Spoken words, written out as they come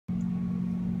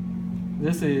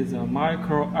This is a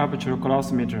micro aperture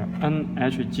glossimeter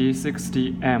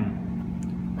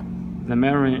NHG60M. The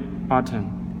mirroring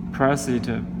button, press it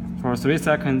for 3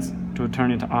 seconds to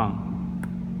turn it on.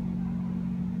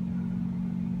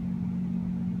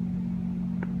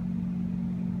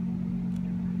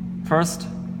 First,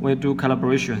 we do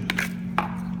calibration.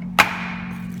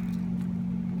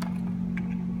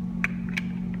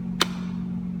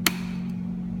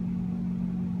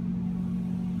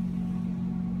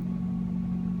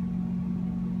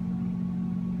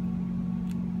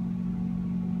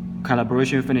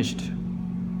 Calibration finished.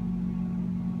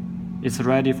 It's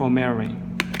ready for mirroring.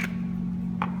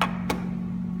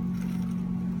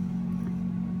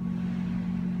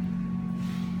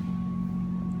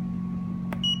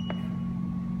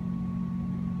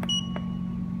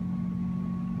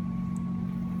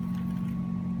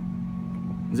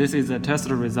 This is the test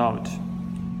result.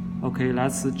 Okay,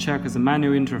 let's check the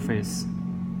menu interface.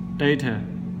 Data.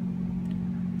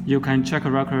 You can check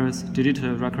records, delete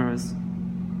records.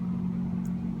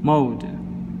 Mode.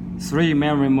 3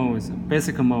 mirroring modes: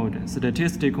 basic mode,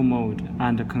 statistical mode,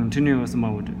 and continuous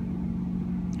mode.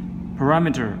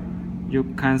 Parameter. You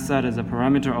can set the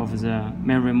parameter of the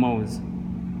mirroring modes.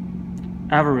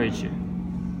 Average.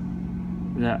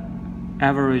 The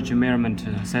average measurement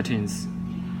settings.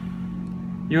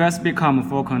 USB COM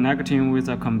for connecting with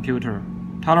the computer.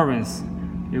 Tolerance.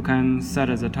 You can set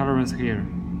the tolerance here.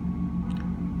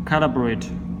 Calibrate.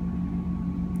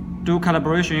 Do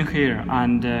calibration here,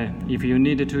 and if you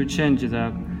need to change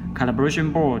the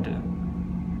calibration board,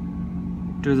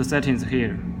 do the settings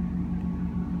here.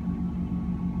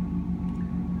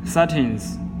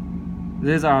 Settings.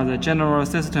 These are the general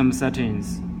system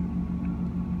settings.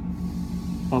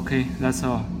 Okay, that's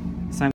all.